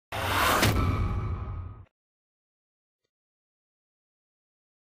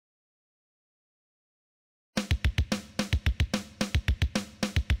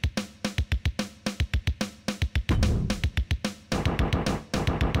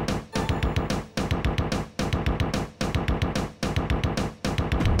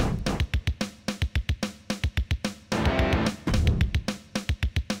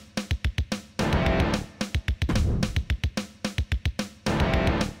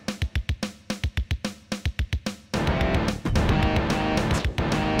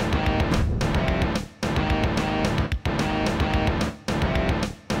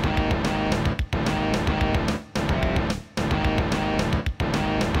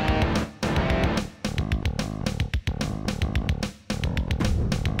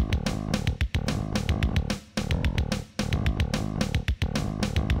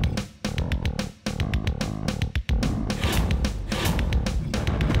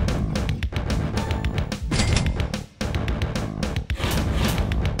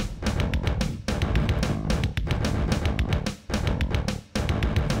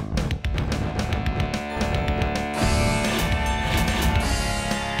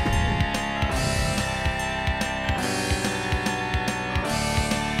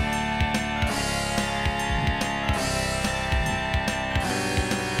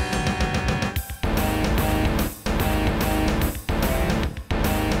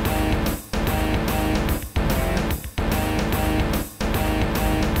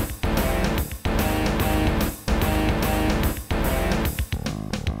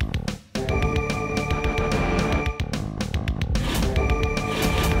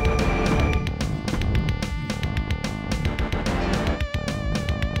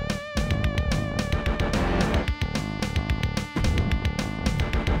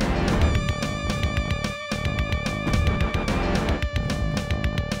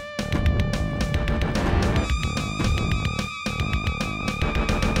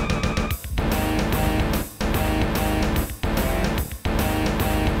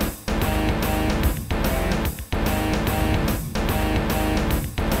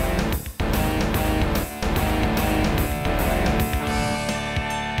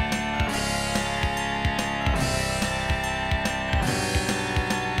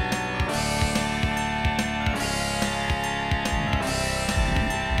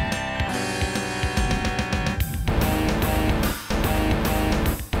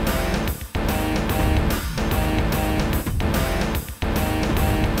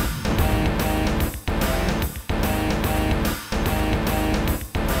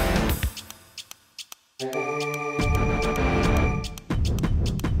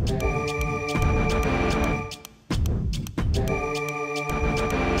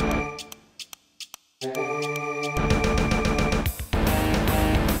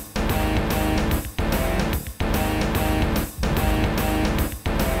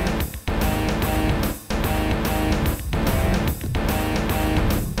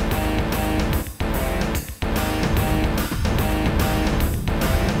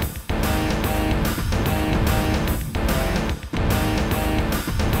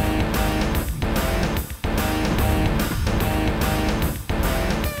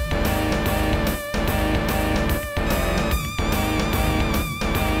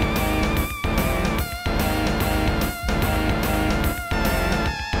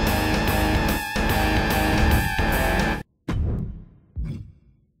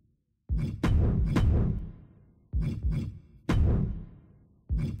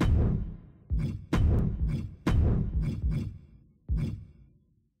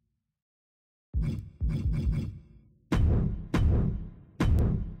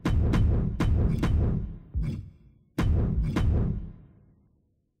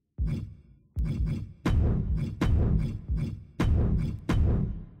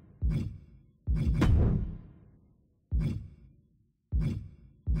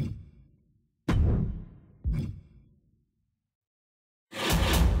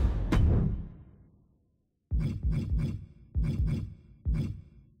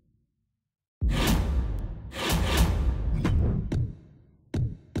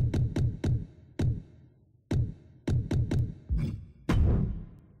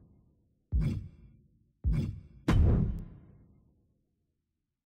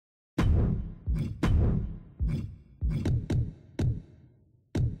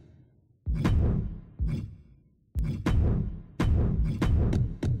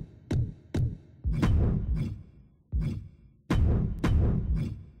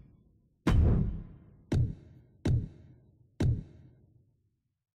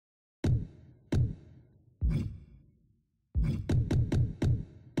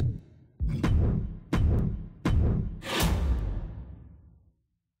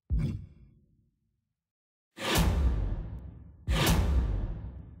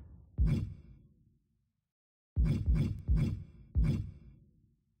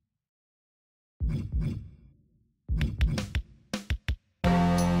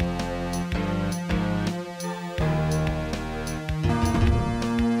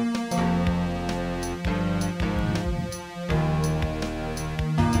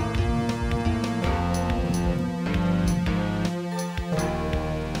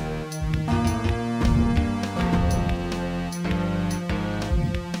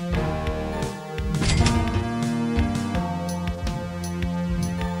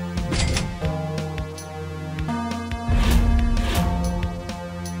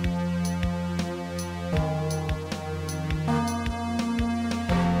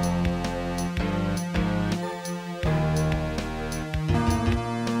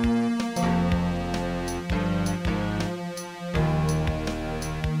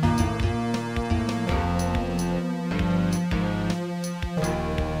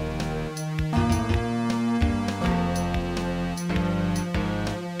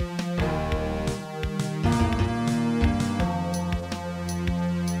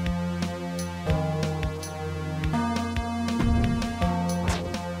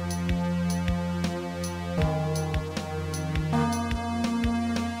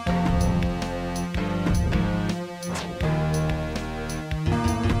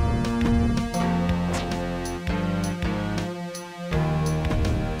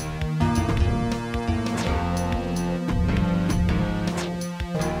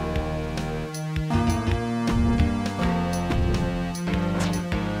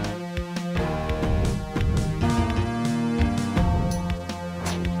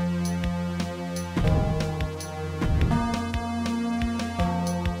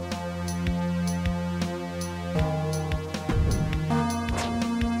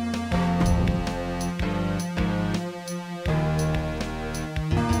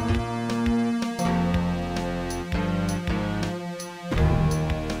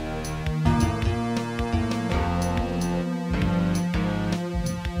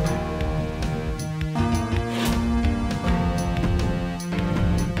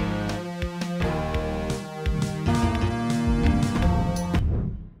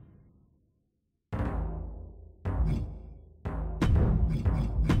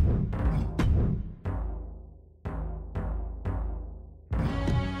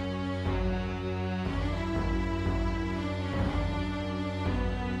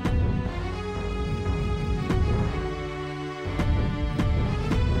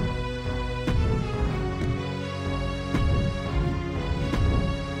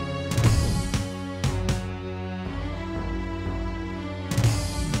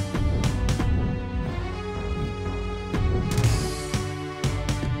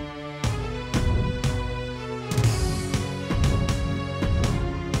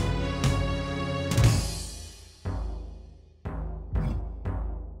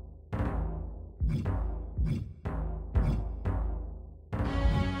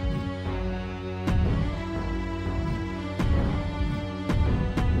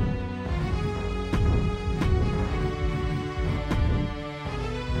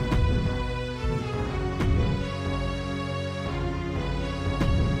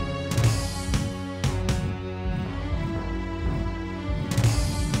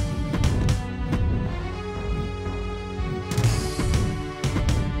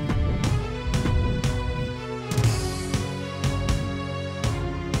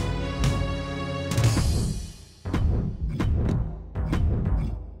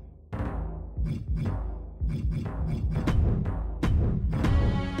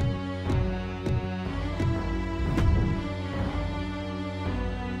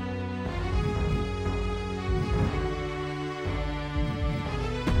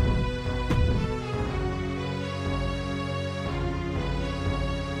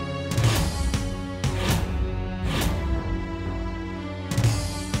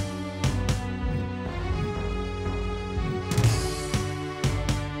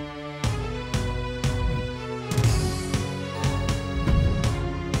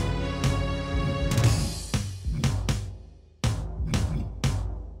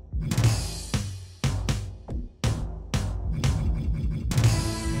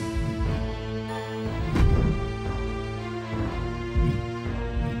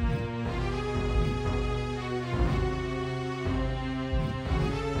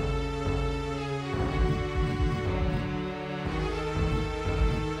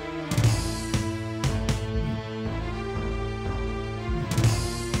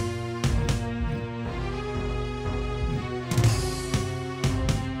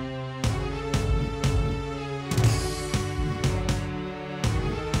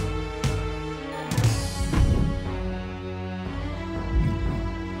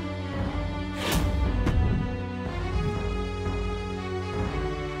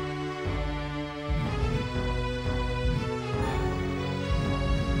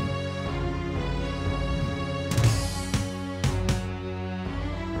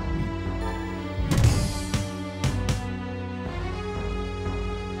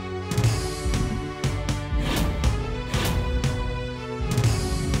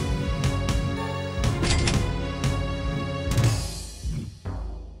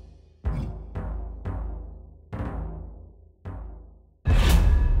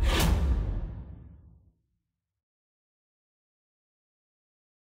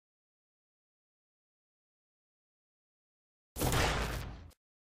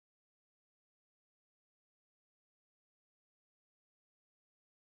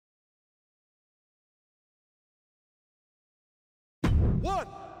1,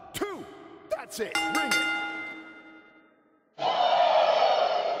 2, that's it, ring it.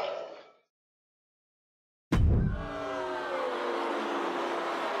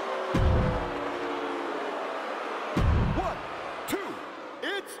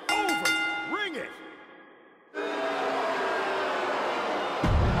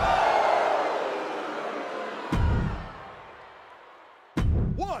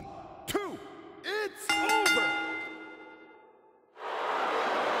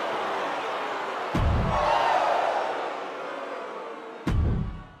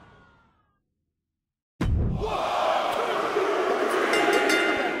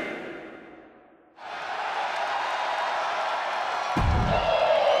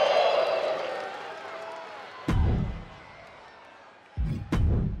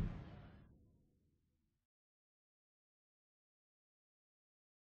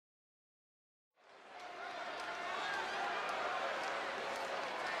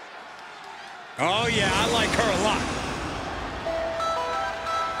 Oh, yeah, I like her a lot.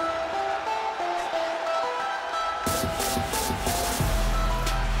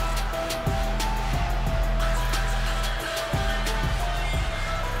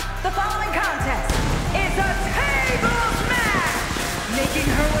 The following contest is a tables match. Making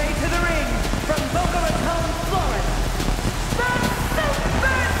her way to the ring from Boca Raton, Florida, the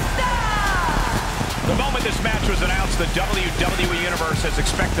Superstar! The moment this match was announced, the WWE Universe has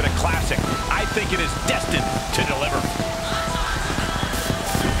expected a classic. I think it is destined to deliver.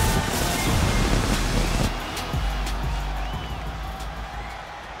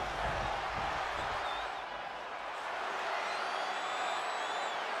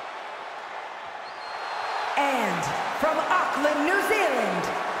 And from Auckland, New Zealand,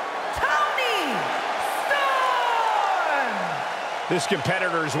 Tony Storm! This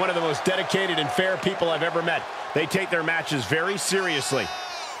competitor is one of the most dedicated and fair people I've ever met. They take their matches very seriously.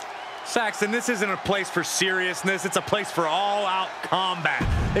 Saxton, this isn't a place for seriousness. It's a place for all-out combat.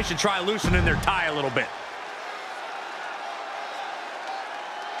 They should try loosening their tie a little bit.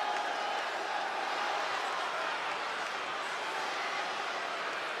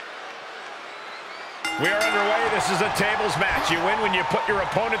 We are underway. This is a tables match. You win when you put your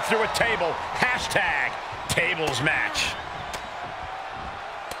opponent through a table. Hashtag tables match.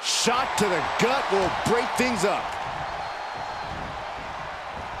 Shot to the gut will break things up.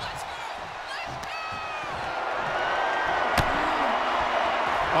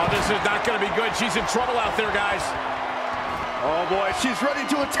 Oh, this is not going to be good. She's in trouble out there, guys. Oh, boy, she's ready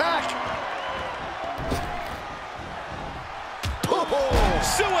to attack. Oh,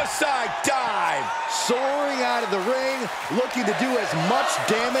 suicide dive. Soaring out of the ring, looking to do as much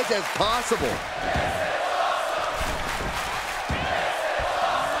damage as possible.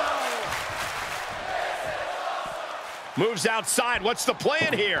 Moves outside. What's the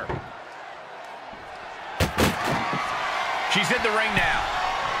plan here? She's in the ring now.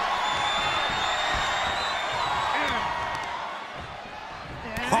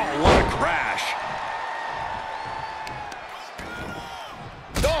 Oh, what a crash.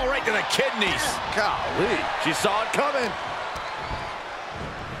 Oh, right to the kidneys. Golly, she saw it coming.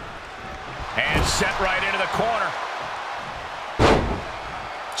 And sent right into the corner.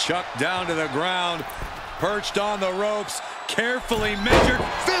 Chucked down to the ground, perched on the ropes, carefully measured.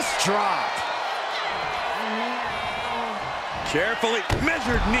 Fist drop. Carefully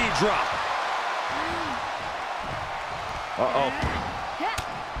measured knee drop. Uh-oh.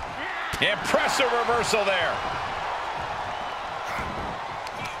 Impressive reversal there.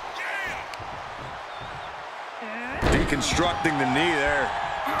 Deconstructing the knee there.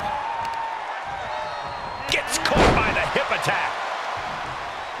 Gets caught by the hip attack.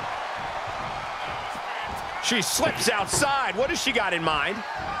 She slips outside. What has she got in mind?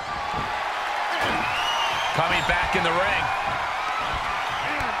 Coming back in the ring.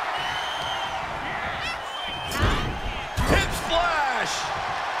 Hip splash.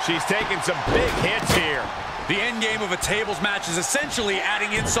 She's taking some big hits here. The end game of a tables match is essentially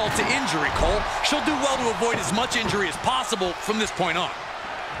adding insult to injury, Cole. She'll do well to avoid as much injury as possible from this point on.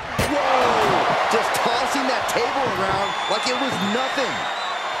 Whoa! Just tossing that table around like it was nothing.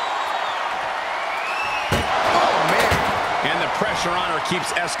 Oh, man. And the pressure on her keeps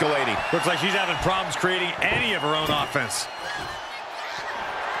escalating. Looks like she's having problems creating any of her own offense.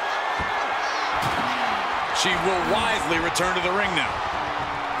 She will wisely return to the ring now.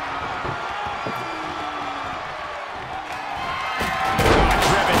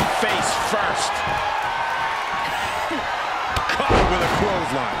 Driven face first. Caught with a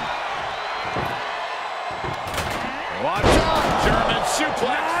clothesline. Watch out. German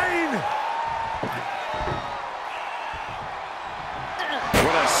suplex.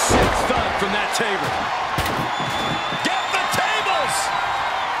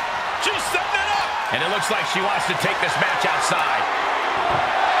 And it looks like she wants to take this match outside.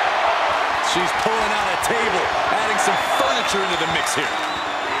 She's pulling out a table, adding some furniture into the mix here.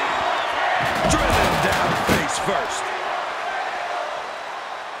 Driven down face first.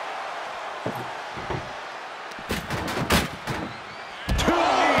 Two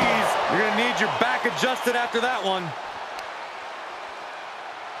knees. You're going to need your back adjusted after that one.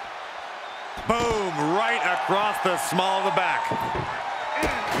 Boom, right across the small of the back.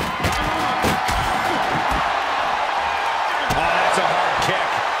 Oh, that's a hard kick.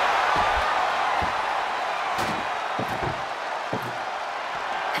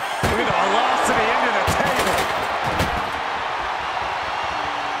 Look at the velocity into the table.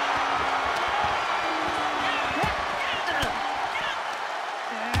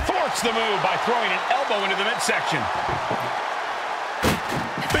 Thwarts the move by throwing an elbow into the midsection.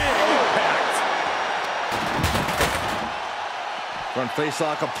 Big impact. Front face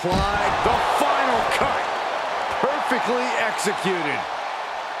lock applied. The final cut. Perfectly executed.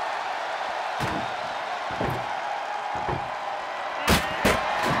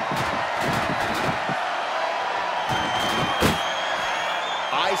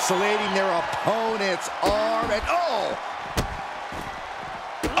 Isolating their opponent's arm and Oh,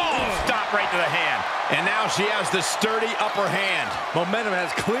 stop right to the hand. And now she has the sturdy upper hand. momentum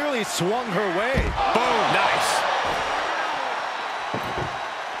has clearly swung her way. Boom, nice.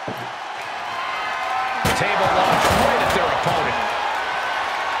 Table launch right at their opponent.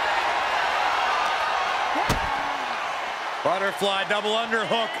 Butterfly double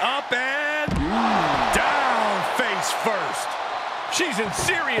underhook, up and down face first. She's in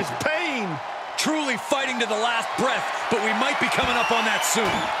serious pain. Truly fighting to the last breath, but we might be coming up on that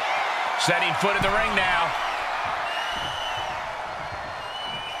soon. Setting foot in the ring now.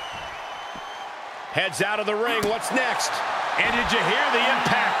 Heads out of the ring. What's next? And did you hear the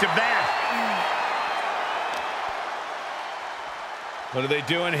impact of that? What are they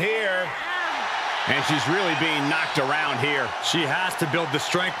doing here? And she's really being knocked around here. She has to build the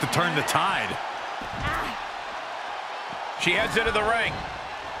strength to turn the tide. She heads into the ring.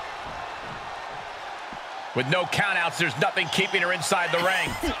 With no countouts, there's nothing keeping her inside the ring.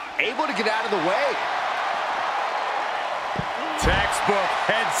 able to get out of the way. Textbook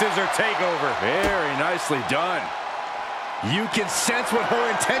head scissor takeover. Very nicely done. You can sense what her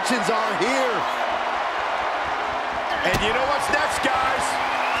intentions are here. And you know what's next, guys?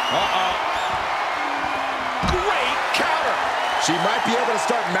 Great counter. She might be able to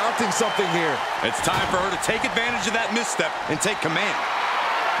start mounting something here. It's time for her to take advantage of that misstep and take command.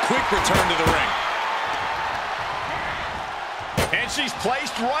 Quick return to the ring. And she's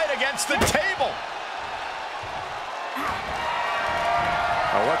placed right against the table.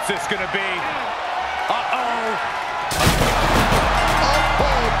 Oh, what's this gonna be?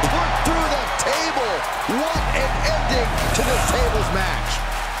 Put through the table. What an ending to this tables match.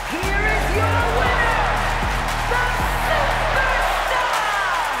 Here is your winner, the Superstar!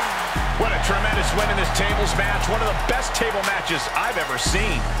 What a tremendous win in this tables match. One of the best table matches I've ever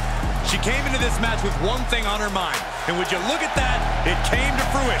seen. She came into this match with one thing on her mind, and would you look at that, it came to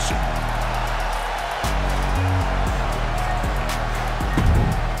fruition.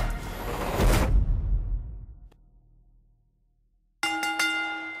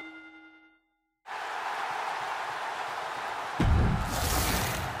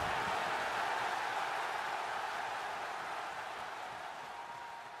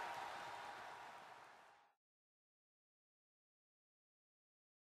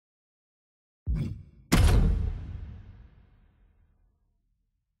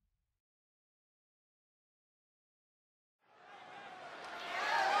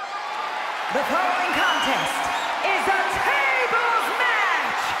 The following contest is a tables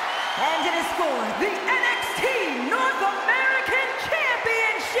match, and it is for the NXT North American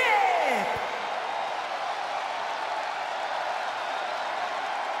Championship.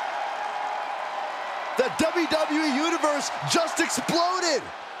 The WWE Universe just exploded.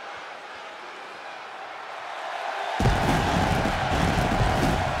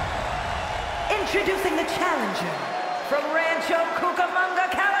 Introducing the challenger from Rancho Cucamonga,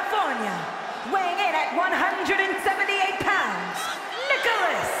 California, weighing in at 178 pounds,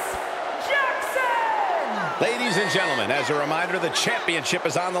 Nicholas Jackson! Ladies and gentlemen, as a reminder, the championship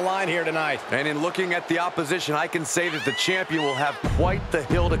is on the line here tonight. And in looking at the opposition, I can say that the champion will have quite the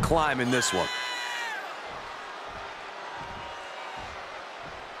hill to climb in this one.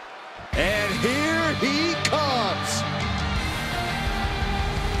 And here he comes.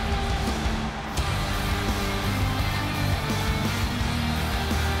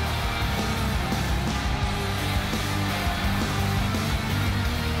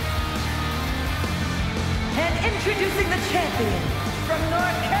 Introducing the champion from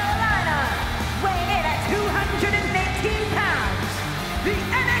North Carolina, weighing in at 218 pounds, the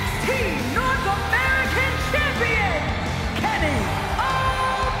NXT North American Champion, Kenny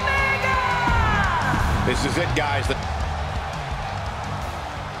Omega! This is it, guys.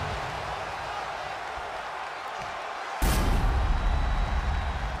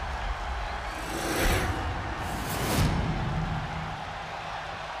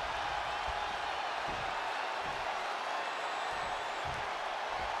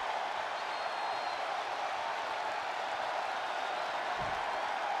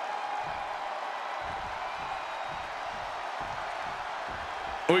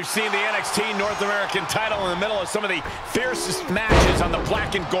 We've seen the NXT North American title in the middle of some of the fiercest matches on the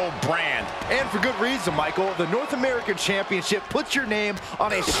black and gold brand. And for good reason, Michael. The North American Championship puts your name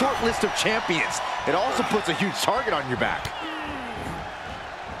on a short list of champions. It also puts a huge target on your back.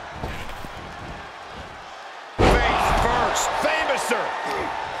 Face first, Famouser.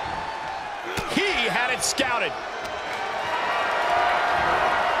 He had it scouted.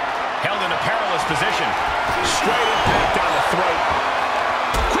 Held in a perilous position. Straight impact down the throat.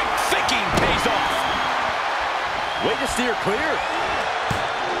 Pays off. Way to steer clear.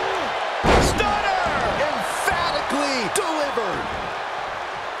 Stunner! Emphatically delivered.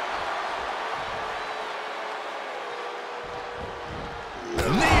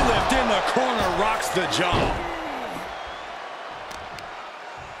 Knee lift in the corner rocks the jaw.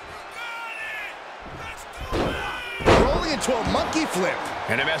 Rolling into a monkey flip.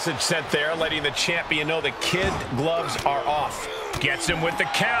 And a message sent there letting the champion know the kid gloves are off. Gets him with the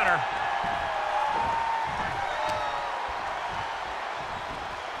counter.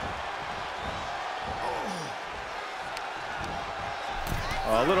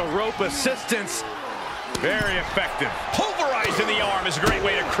 A little rope assistance. Very effective. Pulverizing the arm is a great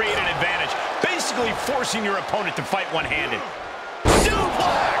way to create an advantage. Basically forcing your opponent to fight one-handed.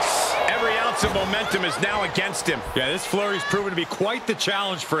 Suplex! Every ounce of momentum is now against him. Yeah, this flurry's proven to be quite the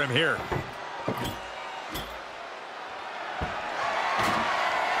challenge for him here.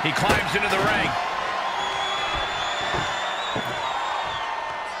 He climbs into the ring.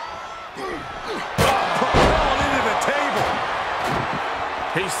 Propelled into the table.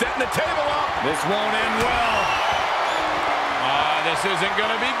 He's setting the table up. This won't end well. This isn't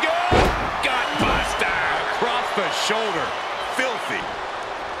going to be good. Gutbuster. Across the shoulder. Filthy.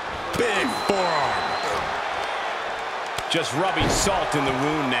 Big forearm. Just rubbing salt in the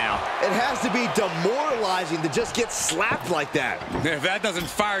wound now. It has to be demoralizing to just get slapped like that. If that doesn't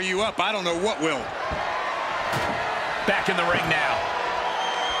fire you up, I don't know what will. Back in the ring now.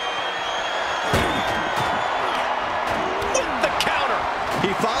 With the counter.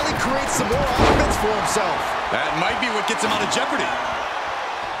 He finally creates some more offense for himself. That might be what gets him out of jeopardy.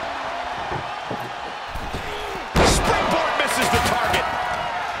 Springboard misses the target.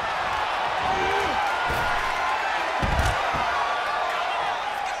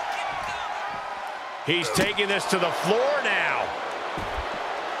 He's taking this to the floor now.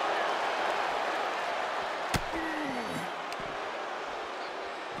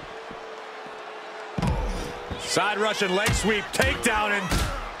 Side Russian leg sweep, takedown,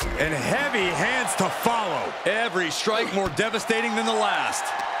 and heavy hands to follow. Every strike more devastating than the last.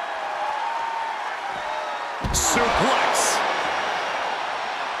 Suplex.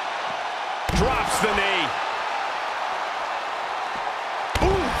 Drops the knee.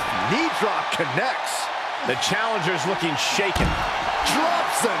 Knee drop connects. The challenger's looking shaken.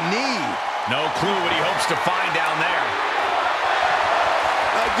 Drops the knee. No clue what he hopes to find down there.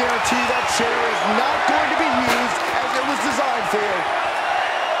 I guarantee that chair is not going to be used as it was designed for.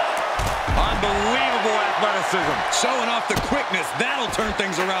 Unbelievable athleticism. Showing off the quickness. That'll turn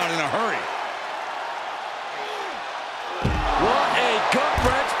things around in a hurry. What a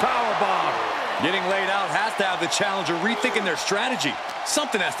gut-wrench powerbomb. Getting laid out has to have the challenger rethinking their strategy.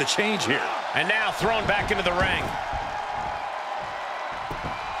 Something has to change here. And now thrown back into the ring.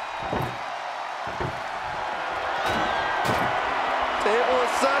 Table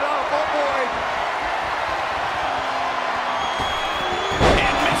is set up. Oh, boy.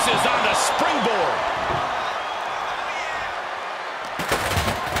 And misses on the springboard.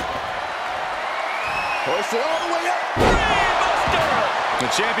 Hoisted all the way up. The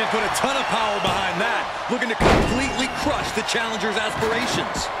champion put a ton of power behind that, looking to completely crush the challenger's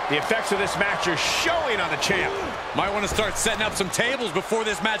aspirations. The effects of this match are showing on the champ. Might want to start setting up some tables before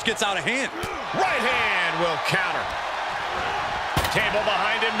this match gets out of hand. Right hand will counter. Table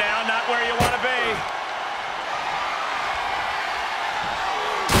behind him now, not where you want to be.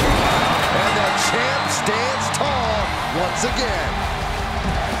 And the champ stands tall once again.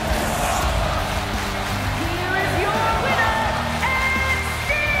 Here is your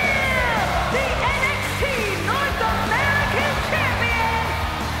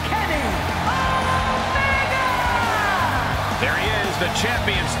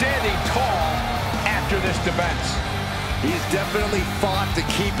champion standing tall after this defense. He's definitely fought to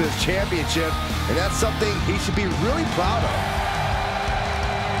keep his championship, and that's something he should be really proud of.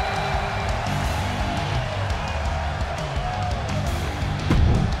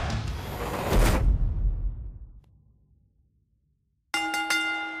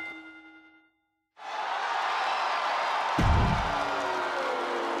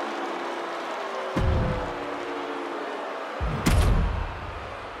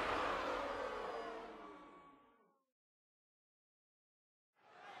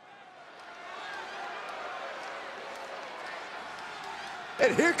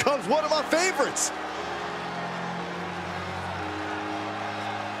 And here comes one of my favorites.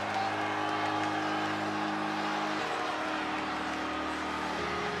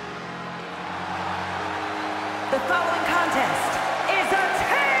 The following contest is a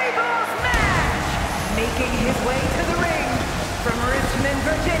tables match. Making his way to the ring from Richmond,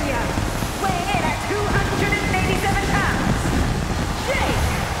 Virginia, weighing in at 287 pounds, Jake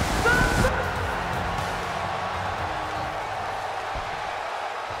the...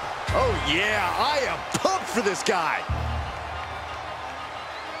 Oh yeah, I am pumped for this guy.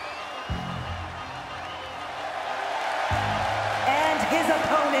 And his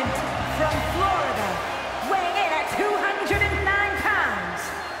opponent from Florida, weighing in at 209 pounds,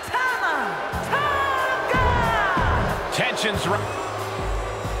 Tonga! Tensions right.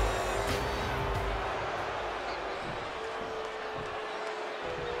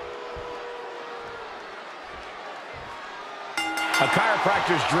 A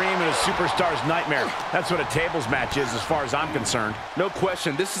chiropractor's dream and a superstar's nightmare. That's what a tables match is as far as I'm concerned. No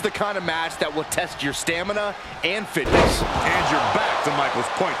question, this is the kind of match that will test your stamina and fitness. And you're back to Michael's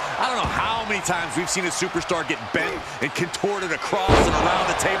point. I don't know how many times we've seen a superstar get bent and contorted across and around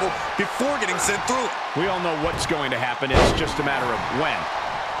the table before getting sent through it. We all know what's going to happen. It's just a matter of when.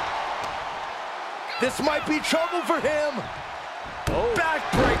 This might be trouble for him. Oh.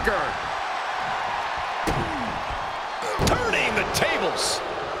 Backbreaker. Turning the tables.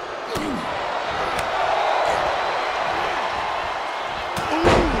 Ooh,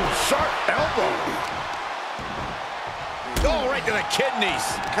 sharp elbow. Oh, right to the kidneys.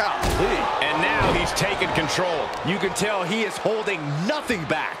 Golly. And now he's taking control. You can tell he is holding nothing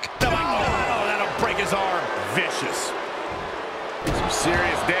back. Oh, that'll break his arm. Vicious. Some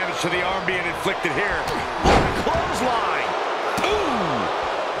serious damage to the arm being inflicted here. Clothesline. Ooh.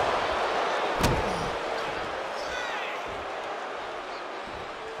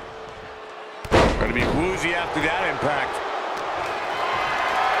 Going to be woozy after that impact.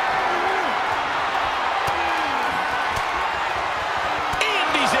 And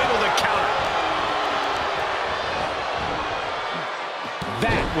he's able to counter.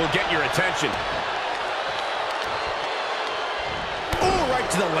 That will get your attention. Ooh, right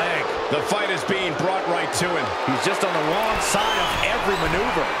to the leg. The fight is being brought right to him. He's just on the wrong side of every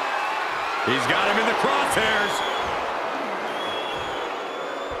maneuver. He's got him in the crosshairs.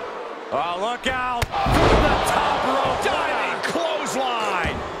 Oh, look out. From the top rope. Diving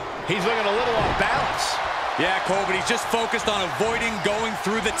clothesline. He's looking a little off balance. Yeah, Cole, but he's just focused on avoiding going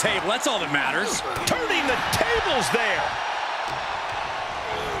through the table. That's all that matters. Turning the tables there.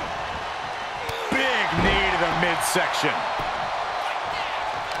 Big knee to the midsection.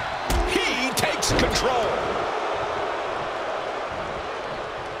 He takes control.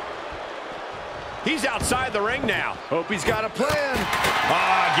 He's outside the ring now. Hope he's got a plan.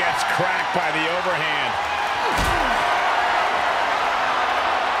 Ah, gets cracked by the overhand.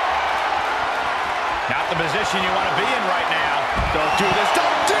 Not the position you want to be in right now. Don't do this.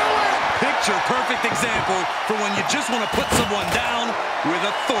 Don't do it! Picture perfect example for when you just want to put someone down with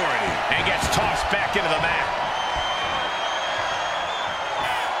authority. And gets tossed back into the mat.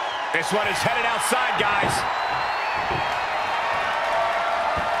 This one is headed outside, guys.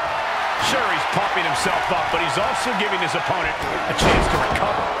 Sure, he's pumping himself up, but he's also giving his opponent a chance to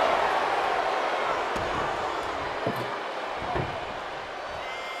recover.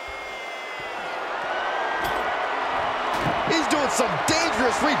 He's doing some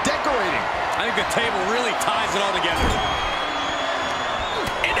dangerous redecorating. I think the table really ties it all together.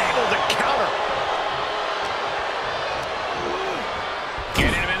 And able to counter.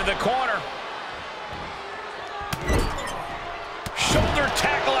 Getting him into the corner. Shoulder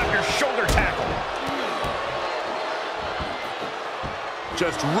tackle after shoulder tackle.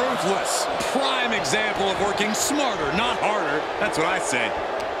 Just ruthless. Prime example of working smarter, not harder. That's what I say.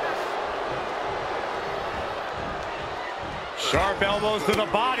 Sharp elbows to the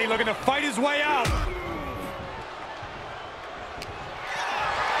body, looking to fight his way out.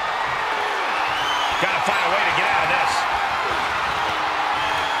 Gotta find a way to get out of this.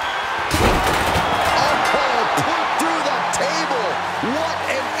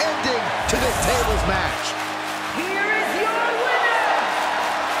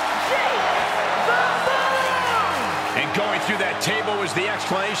 here's the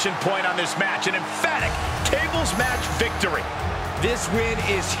exclamation point on this match. An emphatic tables match victory. This win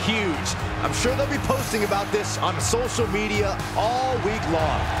is huge. I'm sure they'll be posting about this on social media all week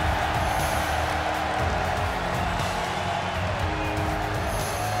long.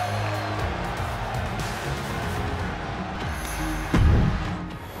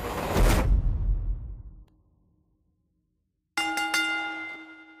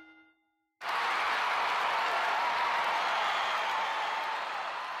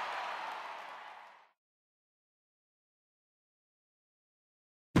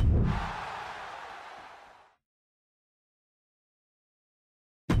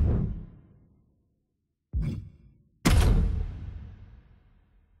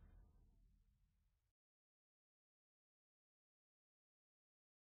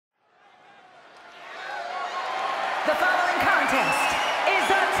 The following contest is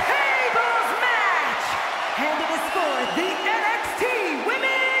a tables match, and it is for the NXT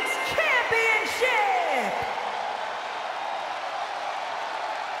Women's Championship.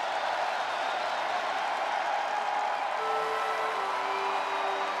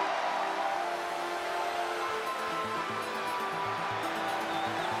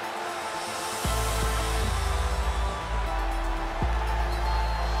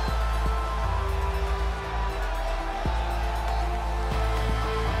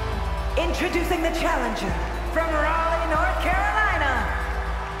 Introducing the challenger from Raleigh, North Carolina,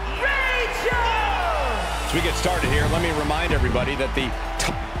 Rachel! As we get started here, let me remind everybody that the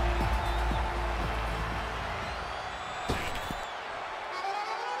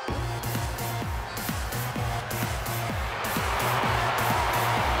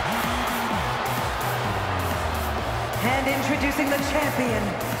And introducing the champion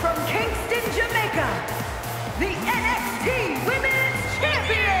from Kingston, Jamaica, the NXT Women's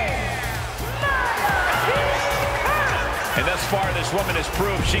Champion, And thus far, this woman has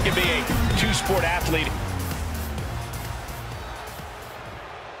proved she can be a two-sport athlete.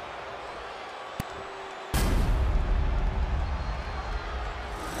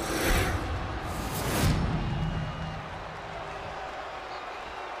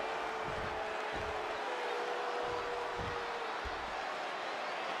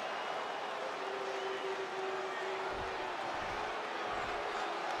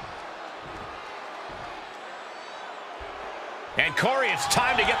 And Corey, it's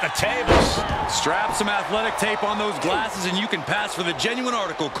time to get the tables. Strap some athletic tape on those glasses and you can pass for the genuine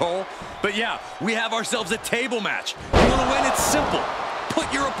article, Cole. But yeah, we have ourselves a table match. You want to win? It's simple.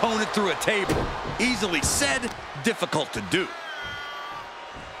 Put your opponent through a table. Easily said, difficult to do.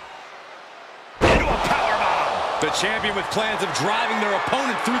 Into a powerbomb. The champion with plans of driving their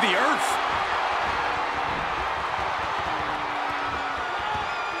opponent through the earth.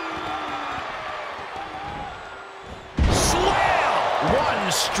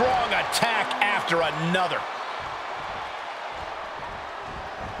 One strong attack after another.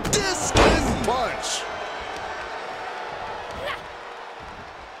 Discus punch.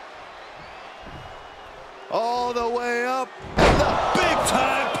 All the way up. And the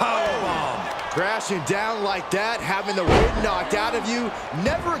big-time powerbomb. Crashing down like that, having the wind knocked out of you,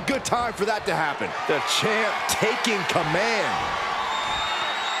 never a good time for that to happen. The champ taking command.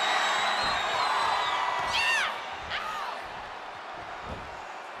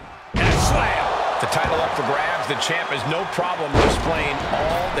 The title up for grabs. The champ has no problem displaying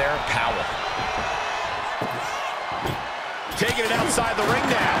all their power. Taking it outside the ring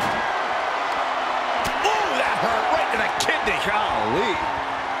now. Ooh, that hurt right to the kidney. Golly.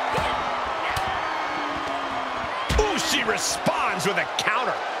 Ooh, she responds with a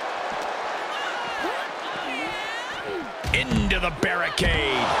counter. Into the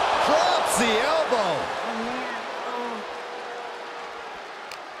barricade. Drops the elbow.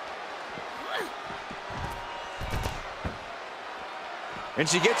 And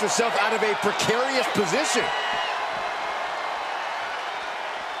she gets herself out of a precarious position.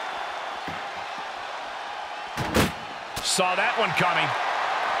 Saw that one coming.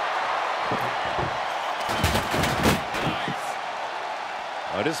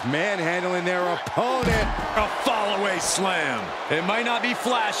 Oh, just manhandling their opponent. A fall-away slam. It might not be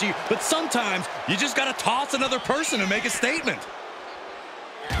flashy, but sometimes you just got to toss another person to make a statement.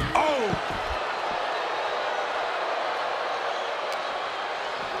 Oh!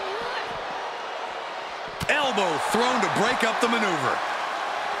 Elbow thrown to break up the maneuver.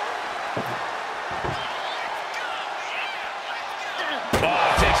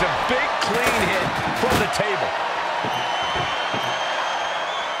 Oh, takes a big clean hit from the table.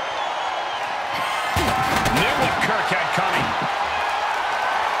 Knew what Kirk had coming.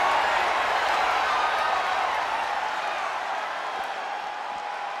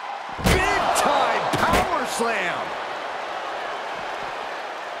 slam.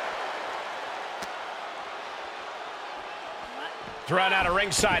 Thrown out of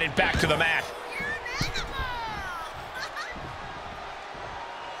ringside and back to the mat.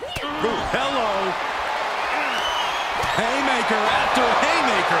 Ooh, hello. Haymaker after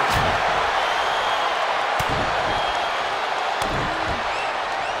haymaker.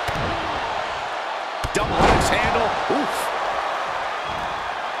 Double axe handle. Oof.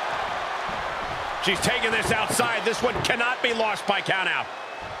 She's taking this outside. This one cannot be lost by countout.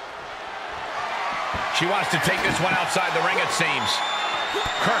 She wants to take this one outside the ring, it seems.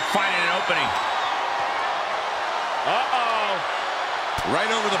 Kirk finding an opening. Uh-oh. Right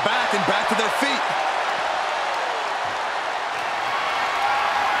over the back and back to their feet.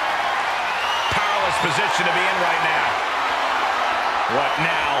 Powerless position to be in right now. What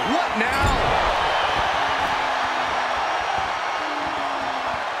now? What now?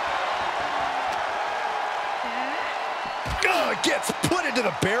 Gets put into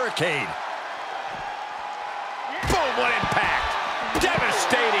the barricade. Boom, what impact.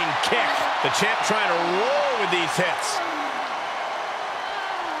 Devastating kick. The champ trying to roll with these hits.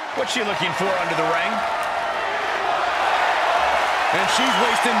 What's she looking for under the ring? And she's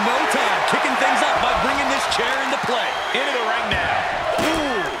wasting no time kicking things up by bringing this chair into play. Into the ring now.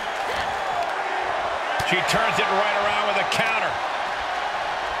 Ooh. She turns it right around with a counter.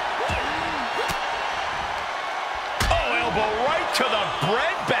 Oh, elbow right to the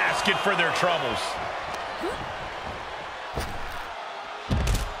breadbasket for their troubles.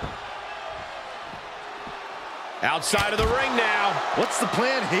 Outside of the ring now. What's the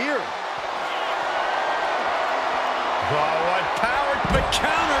plan here? Oh, what power. The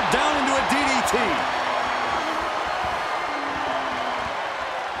counter down into a DDT.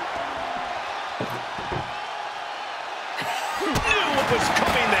 Knew what was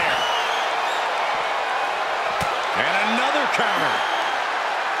coming there. And another counter.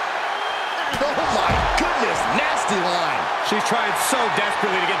 Oh my goodness, nasty line. She's trying so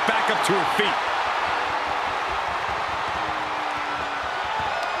desperately to get back up to her feet.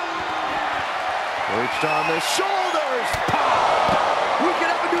 Reached on the shoulders. Pow! We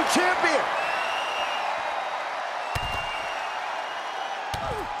could have a new champion.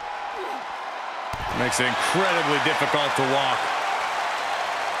 Makes it incredibly difficult to walk.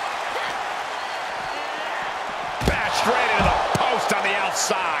 Bashed right into the post on the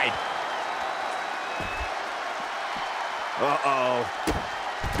outside. Uh-oh.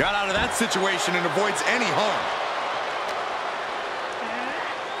 Got out of that situation and avoids any harm.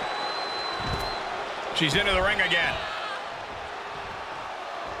 She's into the ring again.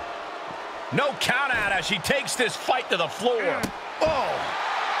 No count out as she takes this fight to the floor. Oh.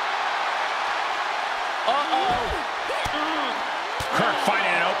 Uh-oh. Kirk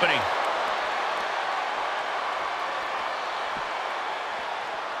finding an opening.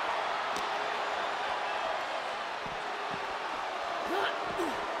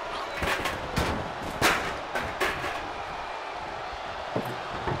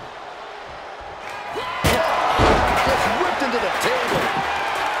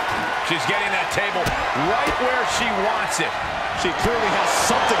 She's getting that table right where she wants it. She clearly has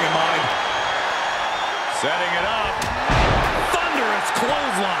something in mind. Setting it up. Thunderous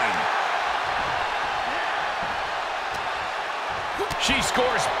clothesline. She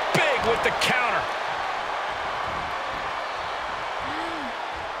scores big with the counter.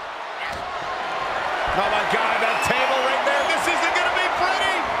 Oh my God, that table right there. This isn't going to be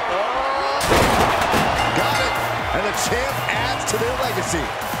pretty. Oh. Got it. And the champ adds to their legacy.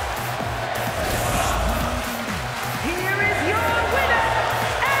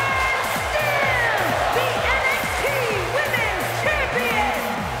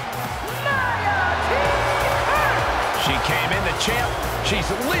 Champ, she's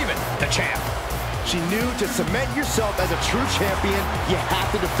leaving the champ. She knew to cement yourself as a true champion, you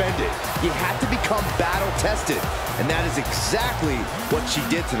have to defend it. You have to become battle-tested. And that is exactly what she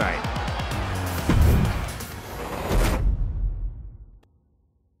did tonight.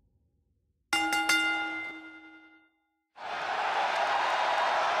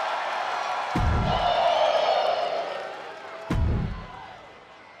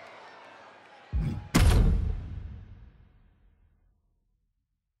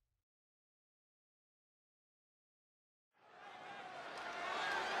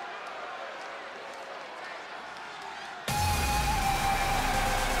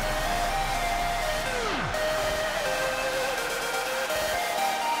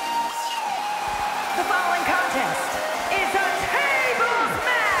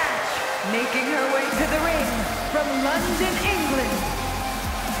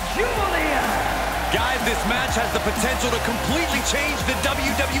 Guys, this match has the potential to completely change the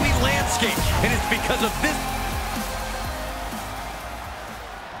WWE landscape, and it's because of this.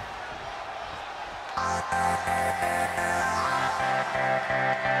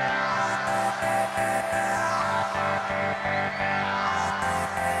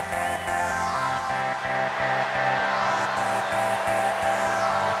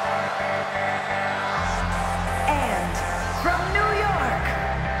 And from New York,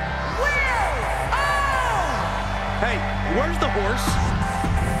 Hey, where's the horse?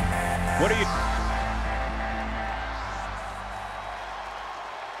 What are you...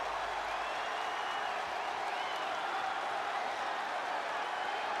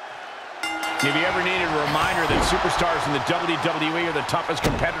 Have you ever needed a reminder that superstars in the WWE are the toughest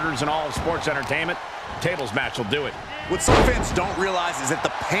competitors in all of sports entertainment? Tables match will do it. What some fans don't realize is that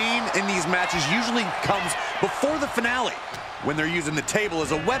the pain in these matches usually comes before the finale, when they're using the table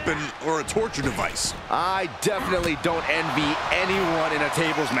as a weapon or a torture device. I definitely don't envy anyone in a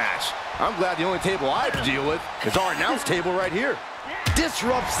tables match. I'm glad the only table I have to deal with is our announce table right here.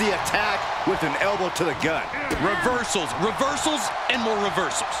 Disrupts the attack with an elbow to the gut. Reversals, reversals, and more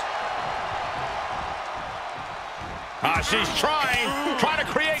reversals. She's trying to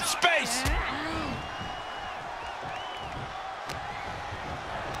create space.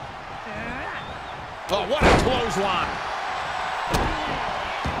 Oh, what a clothesline.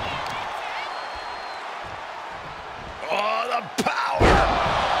 Oh, the power.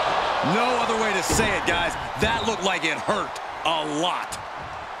 No other way to say it, guys. That looked like it hurt a lot.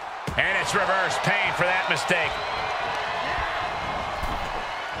 And it's reverse pain for that mistake.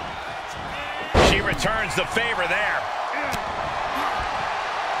 She returns the favor there.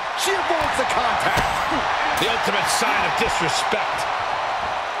 She avoids the contact. The ultimate sign of disrespect.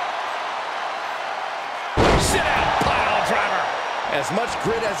 Sit out, pile driver. As much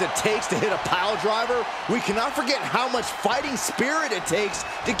grit as it takes to hit a pile driver, we cannot forget how much fighting spirit it takes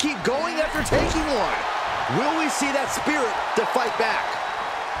to keep going after taking one. Will we see that spirit to fight back?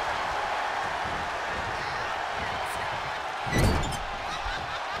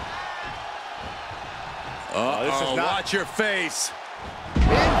 Watch your face.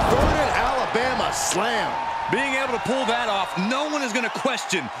 Inverted Alabama slam. Being able to pull that off, no one is going to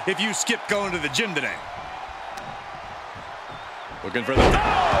question if you skipped going to the gym today. Looking for the...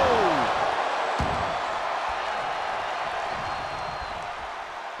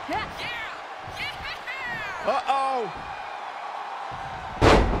 Uh-oh.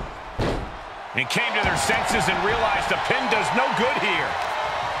 And came to their senses and realized a pin does no good here.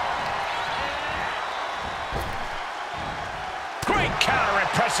 Great counter,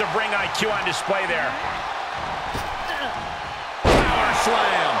 impressive ring IQ on display there. Power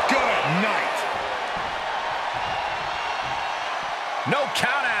slam. Good night. No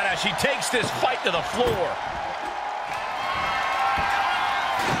count out as she takes this fight to the floor.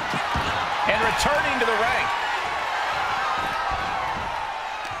 And returning to the ring.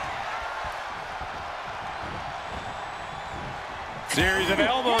 Series of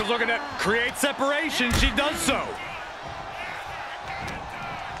elbows looking to create separation. She does so.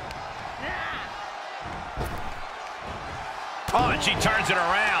 Oh, and she turns it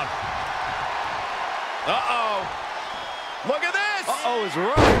around. Uh-oh. Look at this. Uh-oh is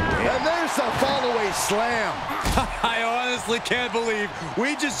right. And there's the follow-away slam. I honestly can't believe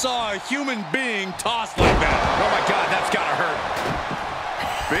we just saw a human being tossed like that. Oh, my God, that's got to hurt.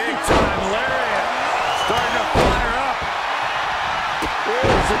 Big time lariat. Starting to fire up.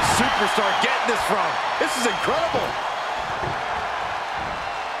 Where's this superstar getting this from? This is incredible.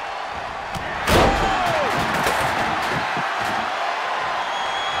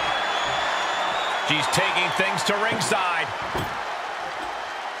 She's taking things to ringside.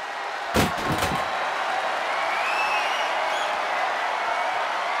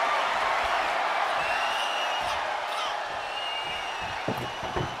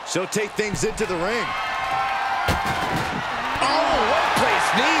 She'll take things into the ring. Oh, workplace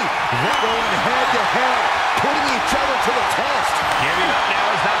knee. Going head to head, putting each other to the test. Giving up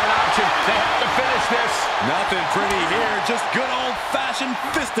now is not an option. They have to finish this. Nothing pretty here, just good old-fashioned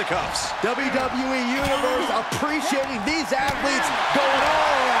fisticuffs. WWE Universe appreciating these athletes going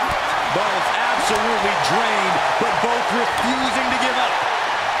all out. Both absolutely drained, but both refusing to give up.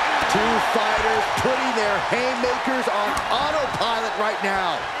 Two fighters putting their haymakers on autopilot right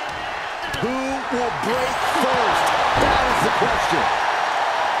now. Who will break first? That is the question.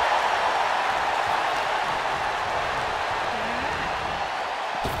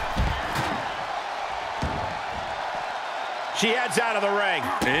 She heads out of the ring.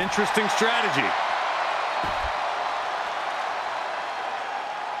 Interesting strategy.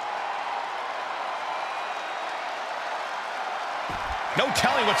 No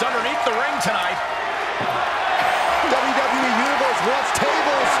telling what's underneath the ring tonight. WWE Universe wants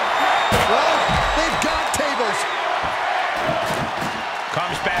tables. Well, they've got tables.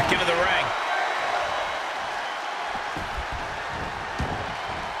 Comes back into the ring.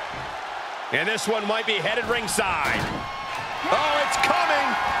 And this one might be headed ringside. Oh, it's coming.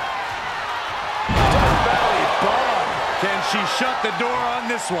 Belly bomb. Can she shut the door on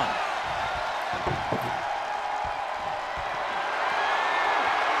this one?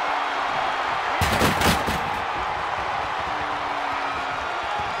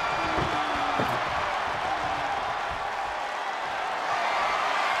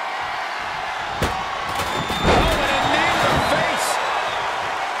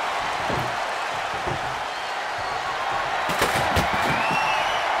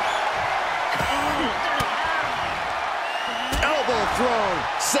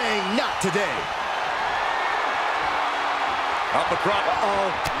 Saying not today. Up across.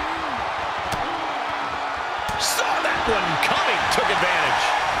 Uh-oh. Saw that one coming. Took advantage.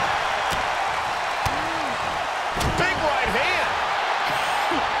 Big right hand.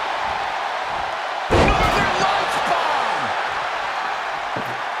 Northern Lights bomb.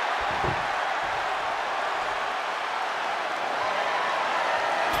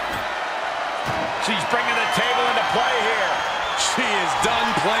 She's bringing the table into play here. She is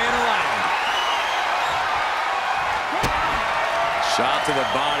done playing around. Shot to the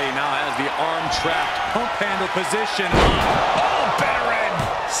body, now has the arm trapped. Pump handle position. Oh, better end.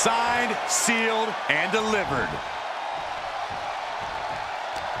 Signed, sealed, and delivered.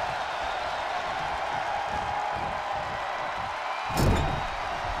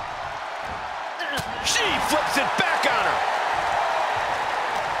 She flips it back on her.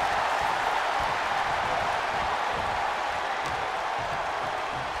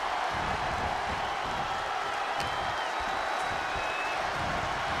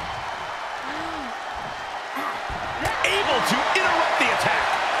 To interrupt the attack.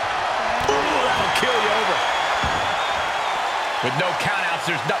 Ooh, that'll kill you over. With no countouts,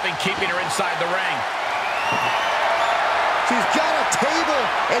 there's nothing keeping her inside the ring. She's got a table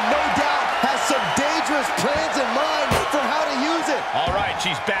and no doubt has some dangerous plans in mind for how to use it. All right,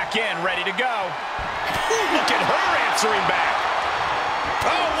 she's back in, ready to go. Ooh, look at her answering back.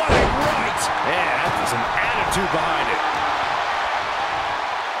 Oh, what a right. Man, that's some attitude behind it.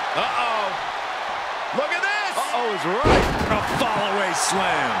 Uh-oh. Look at this. Uh-oh is right. A fall-away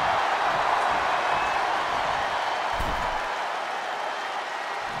slam.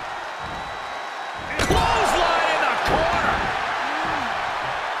 Clothesline in the corner.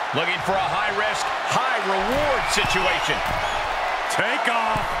 Looking for a high-risk, high-reward situation. Take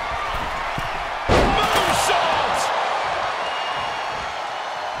off. Moonsault.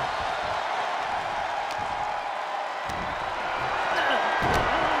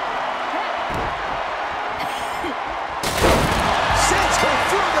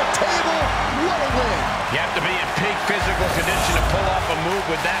 You have to be in peak physical condition to pull off a move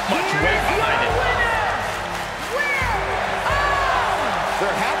with that much weight behind it.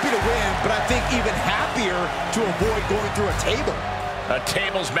 They're happy to win, but I think even happier to avoid going through a table. A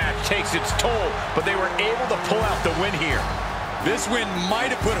tables match takes its toll, but they were able to pull out the win here. This win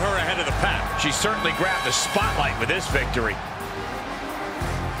might have put her ahead of the pack. She certainly grabbed the spotlight with this victory.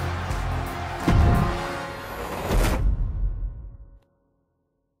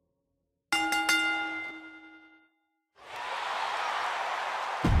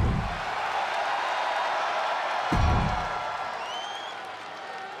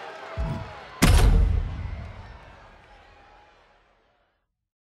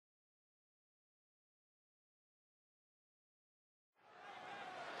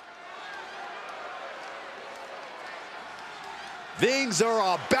 Things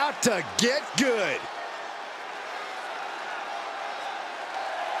are about to get good.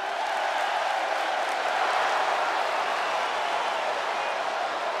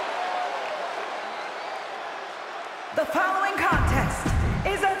 The following contest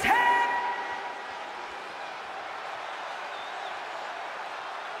is a tag.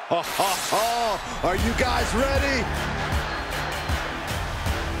 Are you guys ready?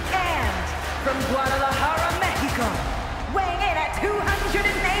 And from Guadalajara, Mexico, weighing in at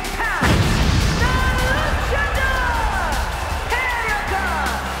 208 pounds, the luchador, Erica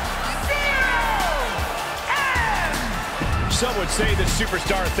 0M. Some would say the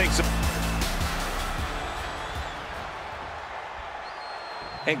superstar thinks of...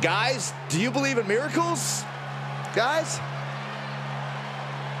 And guys, do you believe in miracles? Guys?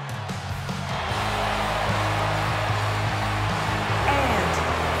 And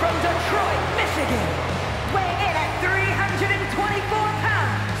from Detroit, Michigan, weighing in at 324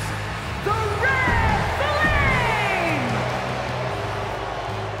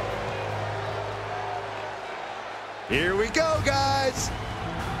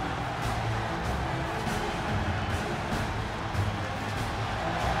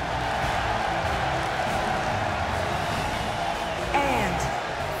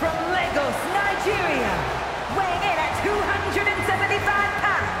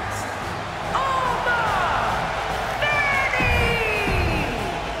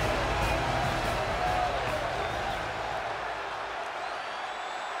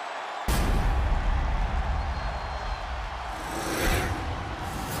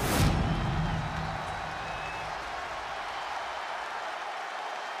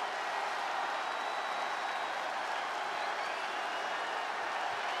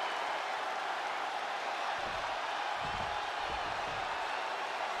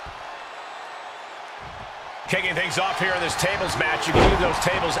 Kicking things off here in this tables match. You can use those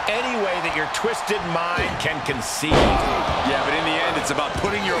tables any way that your twisted mind can conceive. Yeah, but in the end, it's about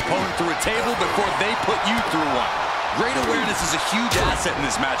putting your opponent through a table before they put you through one. Great awareness is a huge asset in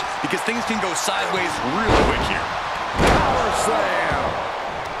this match because things can go sideways real quick here. Power slam.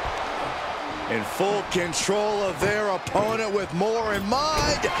 In full control of their opponent with more in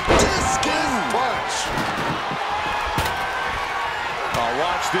mind. Discus punch. Oh,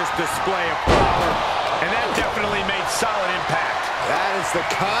 watch this display of power. And that definitely made solid impact. That is the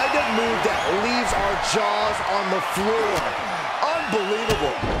kind of move that leaves our jaws on the floor.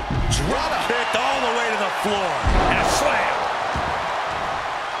 Unbelievable. Drop kicked all the way to the floor. And a slam.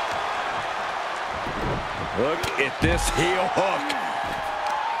 Look at this heel hook.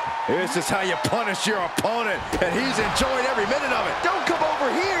 This is how you punish your opponent, and he's enjoying every minute of it. Don't come over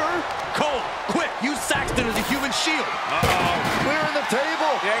here. Cole, quick, use Saxton as a human shield. Uh-oh, clearing the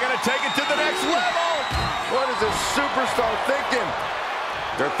table. Yeah, gotta take it to the next level. What is this superstar thinking?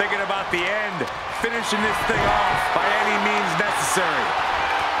 They're thinking about the end, finishing this thing off by any means necessary.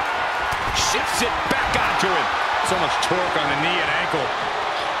 Shifts it back onto him. So much torque on the knee and ankle.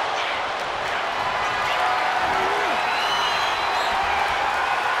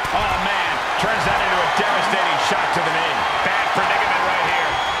 Oh, man. Turns that into a devastating shot to the knee. Bad predicament right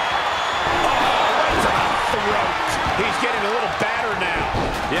here. Oh, right to the throat. He's getting a little battered now.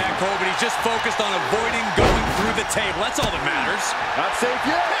 Yeah, Cole, but he's just focused on avoiding going through the table. That's all that matters. Not safe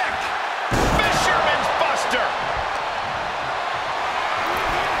yet. Pick. Fisherman's Buster.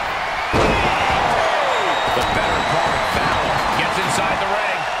 The better part of Balor gets inside the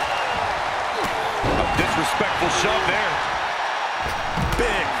ring. A disrespectful shove there.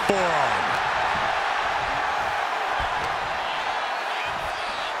 Big forearm.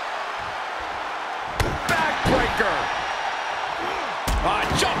 Backbreaker.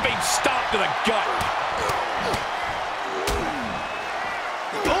 Jumping stomp to the gut.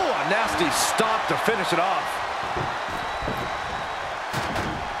 Oh, a nasty stomp to finish it off.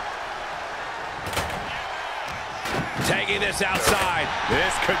 Taking this outside.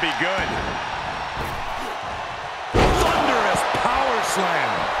 This could be good. Thunderous power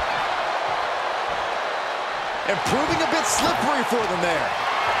slam. And proving a bit slippery for them there.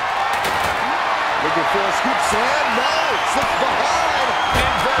 Looking for a scoop slam. No, slips behind.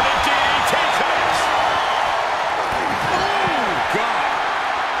 Inverted DDT connects. Oh, God.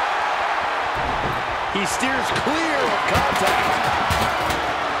 He steers clear of contact.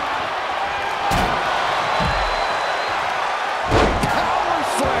 Power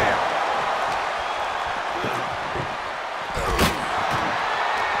slam.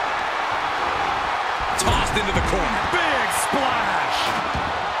 Tossed into the corner. Big splash.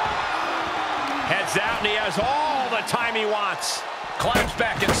 Heads out, and he has all the time he wants. Climbs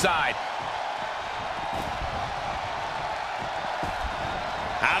back inside.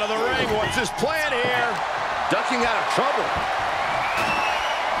 Out of the ring. What's his plan here? Ducking out of trouble.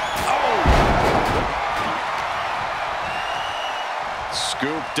 Oh!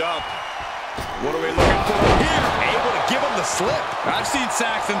 Scooped up. What are we looking for here? Able to give him the slip. I've seen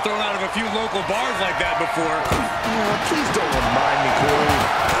Saxton thrown out of a few local bars like that before. Oh, please don't remind me,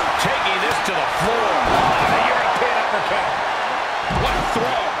 Corey. Taking this to the floor. The European uppercut. What a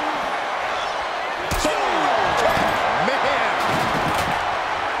throw. Man.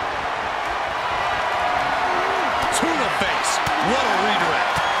 Tuna face. What a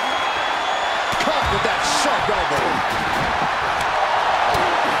redirect. Caught with that sharp elbow.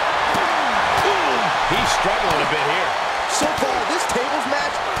 He's struggling a bit here. So far, this tables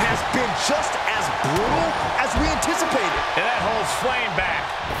match has been just as brutal as we anticipated. And that holds Flame back.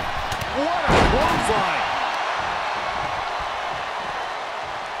 What a clothesline.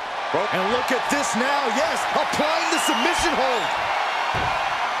 And look at this now. Yes, applying the submission hold.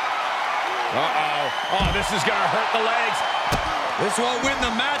 Uh-oh. Oh, this is going to hurt the legs. This won't win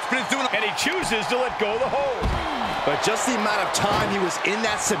the match, but it's doing And he chooses to let go of the hold. But just the amount of time he was in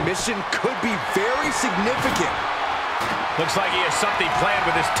that submission could be very significant. Looks like he has something planned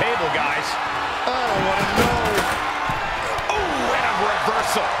with his table, guys. I don't want to know. Oh, and a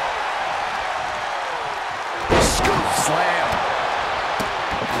reversal. Scoop slam.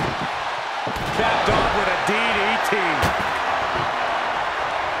 Capped off with a DDT.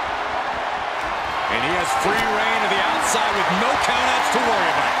 And he has free reign to the outside with no countouts to worry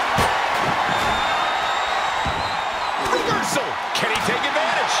about. Reversal. Can he take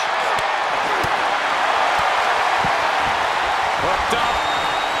advantage? Hooked up.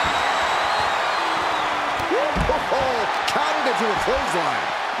 Oh, countered into a clothesline.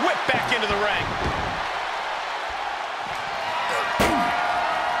 Whip back into the ring.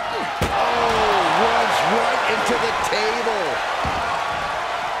 Oh, runs right into the table.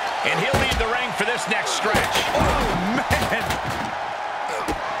 And he'll leave the ring for this next stretch. Oh, man.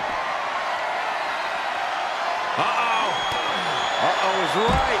 Uh-oh. Uh-oh is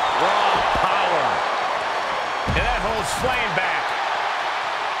right. Raw power. And that holds Flame back.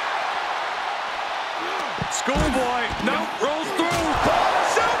 Schoolboy. Nope, rolls through.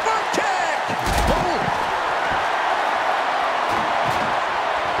 Super kick! Boom!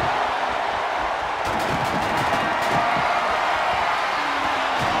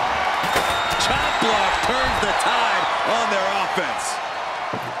 Chop block turns the tide on their offense.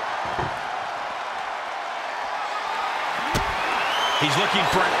 He's looking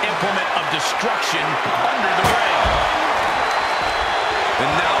for an implement of destruction under the ring.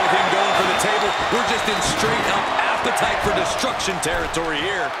 And now with him going for the table, we're just in straight up appetite for destruction territory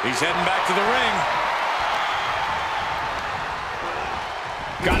here. He's heading back to the ring.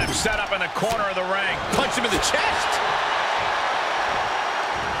 Got him set up in the corner of the ring. Punch him in the chest.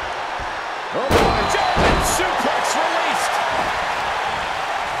 Oh, boy. German suplex released.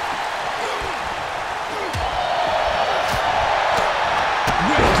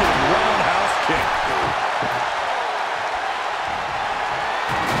 Wicked roundhouse kick.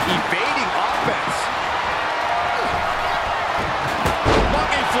 Evading offense.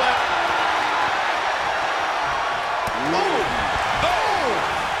 Monkey flip. Boom! Oh!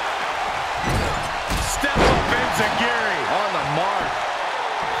 Step up Enziguri. On the mark.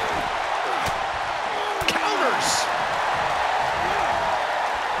 Counters.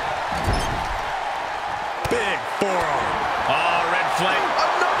 Big forearm. Oh, red flame.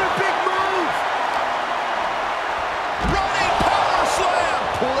 Another big move! Running power slam!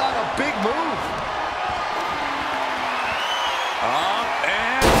 Pull out a big move.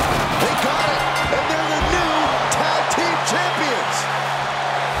 And They got it, and they're the new tag team champions.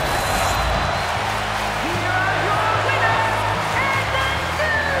 Here are your winners and the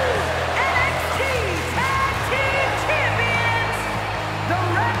new NXT Tag Team Champions, the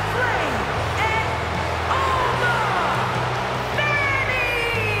Red Flame and Bullock.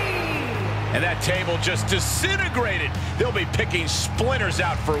 And that table just disintegrated. They'll be picking splinters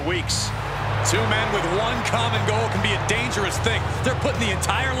out for weeks. two men with one common goal can be a dangerous thing. They're putting the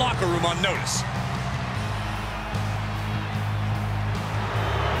entire locker room on notice.